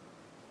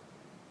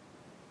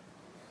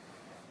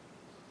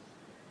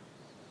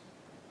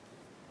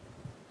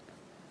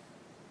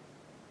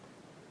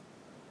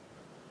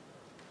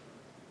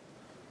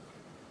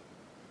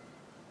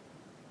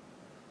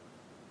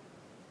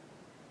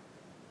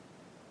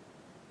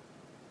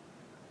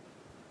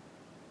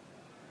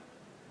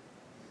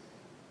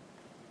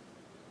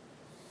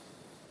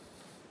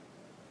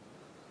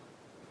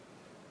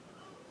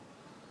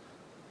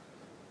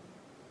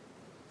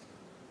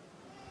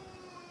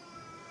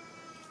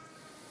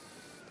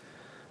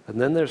 And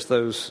then there's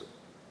those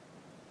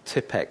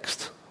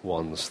Tipp-Exed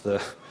ones,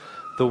 the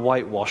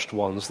whitewashed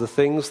ones, the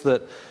things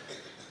that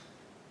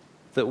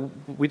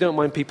we don't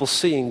mind people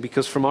seeing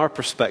because from our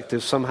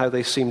perspective, somehow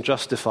they seem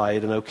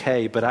justified and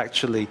okay, but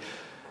actually,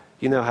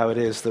 you know how it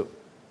is that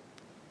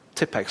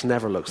Tipp-Ex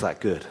never looks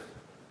that good.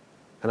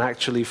 And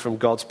actually, from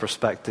God's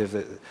perspective,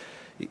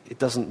 it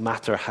doesn't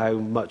matter how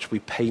much we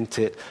paint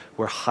it,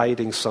 we're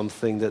hiding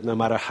something that no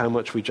matter how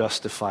much we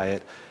justify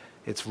it,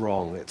 it's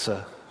wrong. It's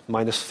a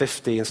minus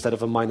 50 instead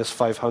of a minus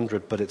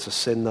 500, but it's a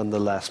sin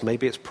nonetheless.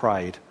 Maybe it's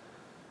pride.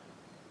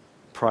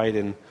 Pride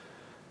in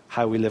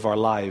how we live our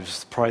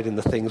lives. Pride in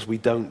the things we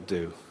don't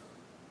do.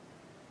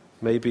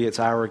 Maybe it's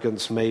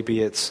arrogance.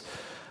 Maybe it's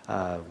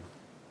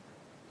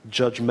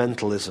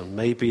judgmentalism.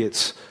 Maybe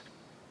it's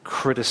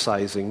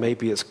criticizing.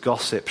 Maybe it's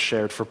gossip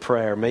shared for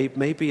prayer.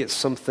 Maybe it's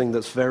something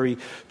that's very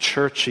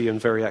churchy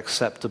and very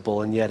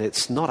acceptable, and yet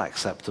it's not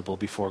acceptable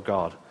before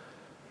God.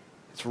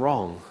 It's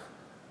wrong.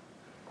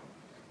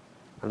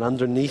 And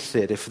underneath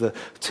it, if the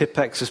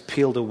Tipp-Ex is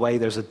peeled away,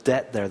 there's a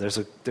debt there. There's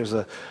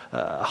a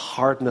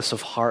hardness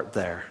of heart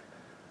there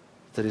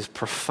that is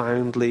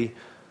profoundly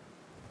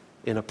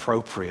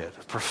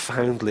inappropriate,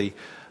 profoundly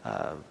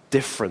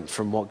different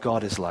from what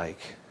God is like.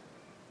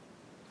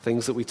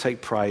 Things that we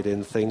take pride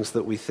in, things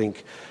that we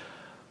think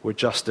we're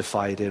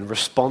justified in,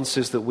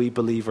 responses that we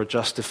believe are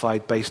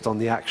justified based on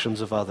the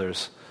actions of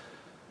others.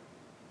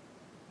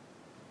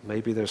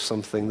 Maybe there's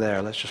something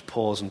there. Let's just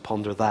pause and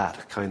ponder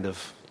that kind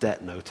of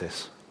debt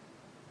notice.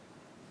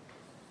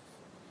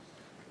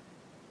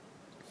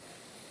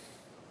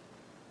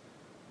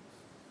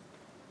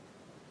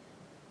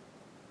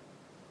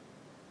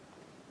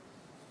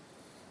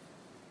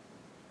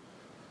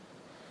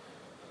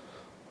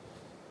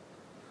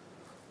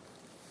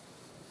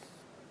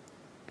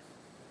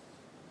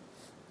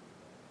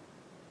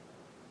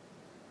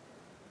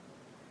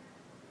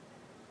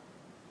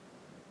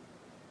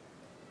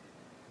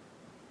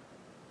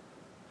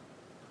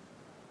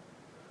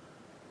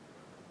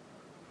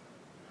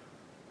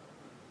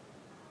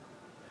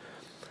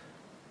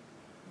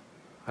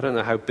 I don't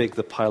know how big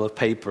the pile of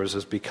papers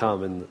has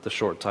become in the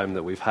short time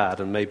that we've had,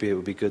 and maybe it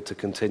would be good to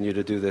continue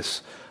to do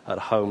this at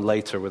home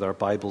later with our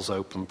Bibles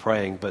open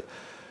praying, but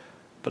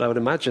I would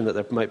imagine that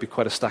there might be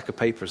quite a stack of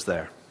papers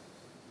there.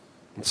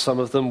 And some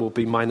of them will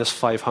be minus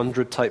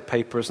 500 type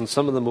papers, and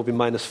some of them will be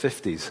minus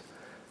 50s.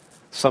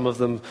 Some of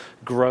them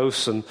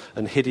gross and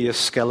hideous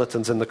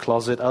skeletons in the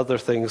closet, other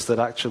things that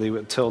actually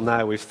until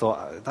now we've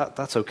thought,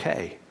 that's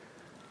okay,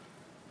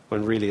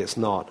 when really it's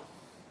not.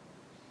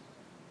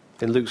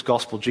 In Luke's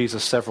gospel,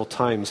 Jesus several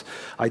times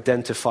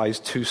identifies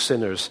two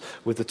sinners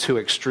with the two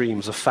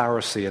extremes, a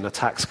Pharisee and a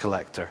tax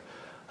collector.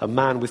 A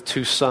man with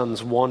two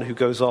sons, one who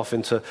goes off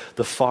into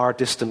the far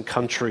distant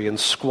country and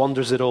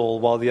squanders it all,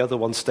 while the other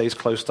one stays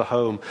close to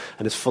home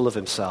and is full of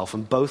himself.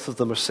 And both of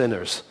them are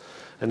sinners.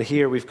 And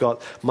here we've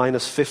got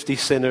minus 50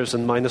 sinners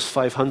and minus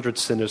 500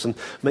 sinners. And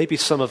maybe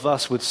some of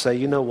us would say,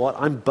 you know what,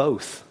 I'm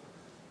both.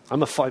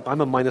 I'm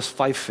a minus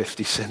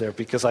 550 sinner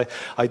because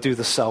I do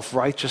the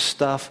self-righteous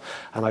stuff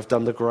and I've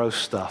done the gross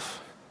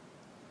stuff.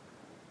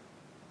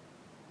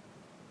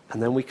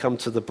 And then we come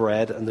to the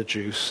bread and the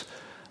juice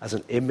as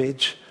an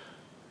image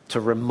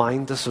to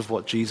remind us of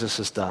what Jesus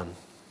has done,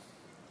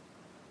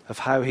 of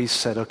how he's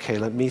said, okay,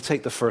 let me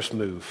take the first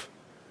move.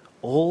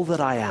 All that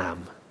I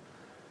am,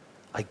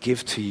 I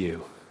give to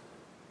you.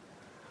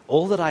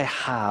 All that I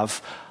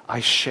have, I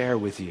share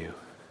with you.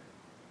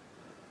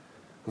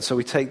 And so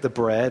we take the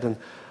bread and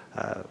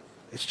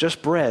it's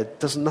just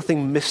bread.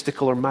 Nothing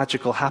mystical or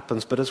magical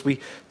happens. But as we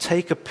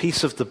take a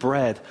piece of the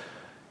bread,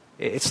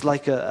 it's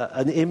like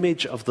an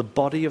image of the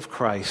body of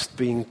Christ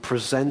being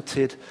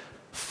presented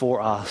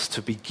for us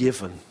to be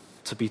given,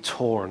 to be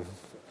torn,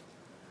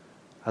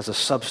 as a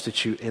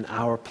substitute in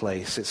our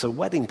place. It's a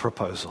wedding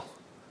proposal.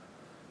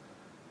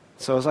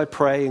 So as I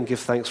pray and give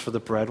thanks for the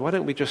bread, why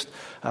don't we just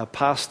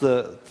pass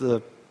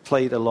the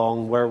plate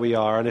along where we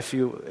are? And if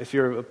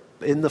you're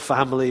in the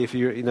family,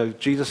 if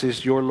Jesus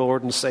is your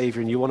Lord and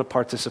Savior and you want to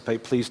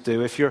participate, please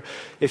do. If you're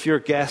a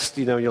guest,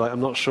 you're like,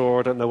 I'm not sure,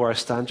 I don't know where I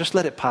stand, just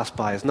let it pass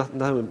by. There's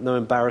no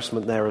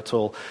embarrassment there at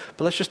all.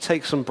 But let's just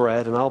take some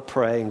bread and I'll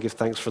pray and give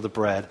thanks for the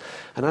bread.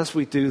 And as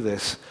we do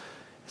this,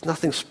 there's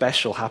nothing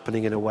special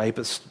happening in a way,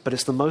 but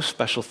it's the most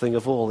special thing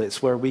of all.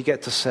 It's where we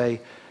get to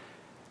say,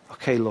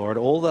 okay, Lord,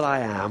 all that I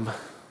am,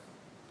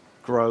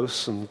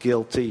 gross and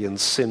guilty and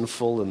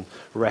sinful and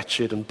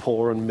wretched and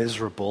poor and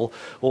miserable,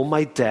 all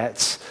my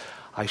debts,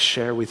 I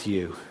share with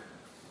you.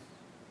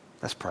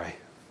 Let's pray.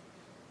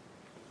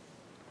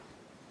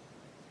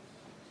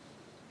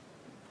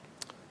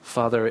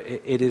 Father,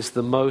 it is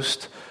the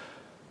most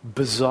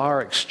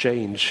bizarre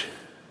exchange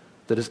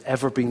that has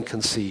ever been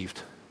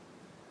conceived,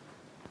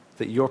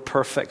 that your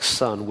perfect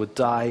Son would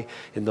die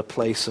in the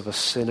place of a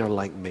sinner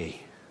like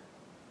me.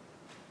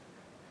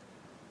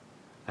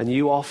 And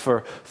you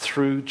offer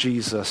through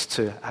Jesus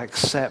to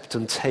accept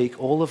and take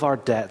all of our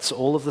debts,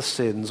 all of the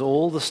sins,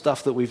 all the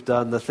stuff that we've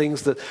done, the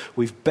things that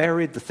we've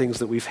buried, the things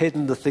that we've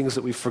hidden, the things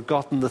that we've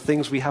forgotten, the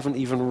things we haven't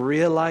even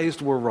realized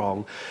were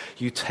wrong.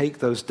 You take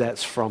those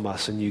debts from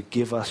us and you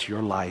give us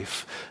your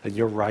life and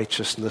your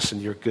righteousness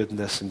and your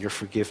goodness and your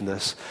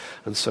forgiveness.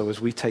 And so as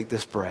we take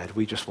this bread,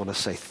 we just want to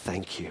say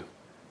thank you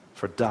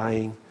for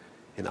dying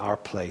in our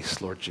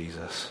place, Lord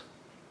Jesus.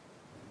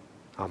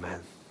 Amen.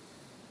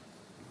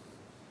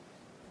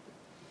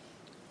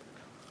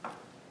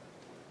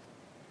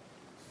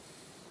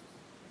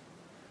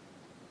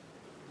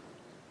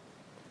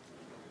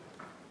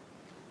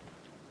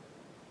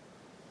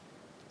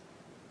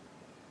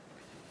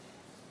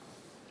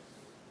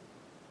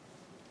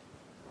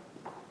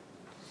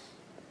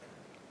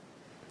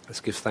 Let's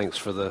give thanks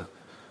for the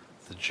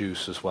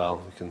juice as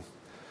well. We can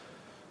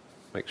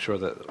make sure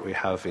that we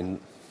have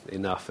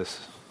enough.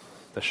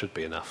 There should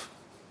be enough.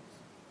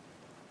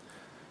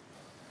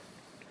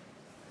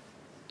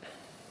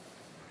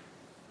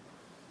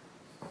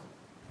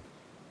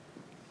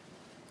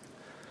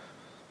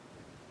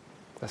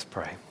 Let's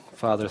pray.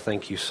 Father,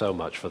 thank you so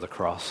much for the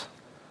cross.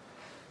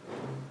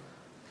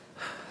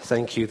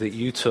 Thank you that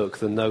you took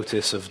the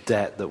notice of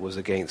debt that was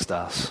against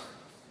us.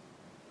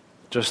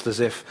 Just as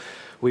if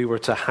we were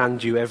to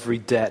hand you every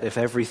debt, if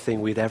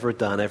everything we'd ever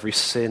done, every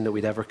sin that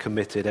we'd ever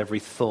committed, every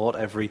thought,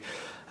 every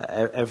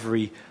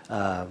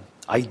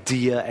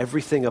idea,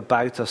 everything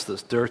about us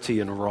that's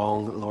dirty and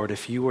wrong, Lord,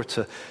 if you were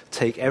to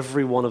take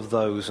every one of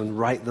those and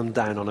write them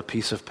down on a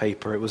piece of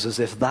paper, it was as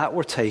if that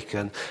were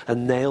taken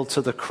and nailed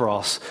to the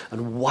cross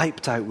and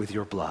wiped out with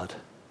your blood.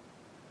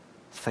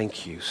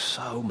 Thank you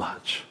so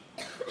much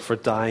for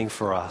dying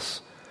for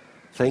us.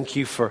 Thank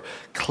you for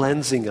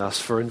cleansing us,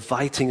 for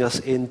inviting us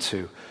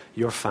into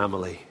your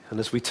family.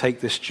 And as we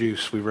take this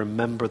juice, we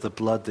remember the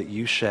blood that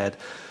you shed,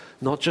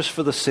 not just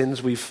for the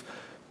sins we've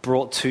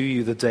brought to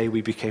you the day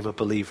we became a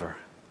believer,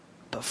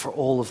 but for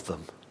all of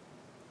them.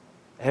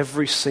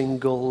 Every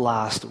single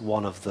last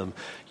one of them,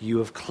 you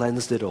have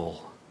cleansed it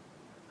all.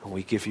 And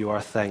we give you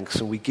our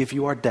thanks and we give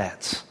you our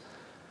debts.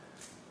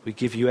 We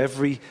give you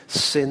every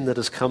sin that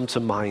has come to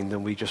mind,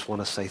 and we just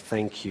want to say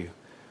thank you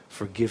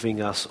for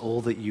giving us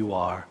all that you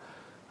are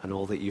and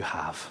all that you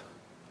have.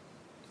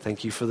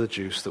 Thank you for the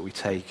juice that we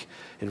take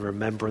in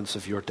remembrance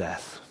of your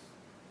death.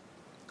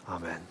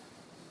 Amen.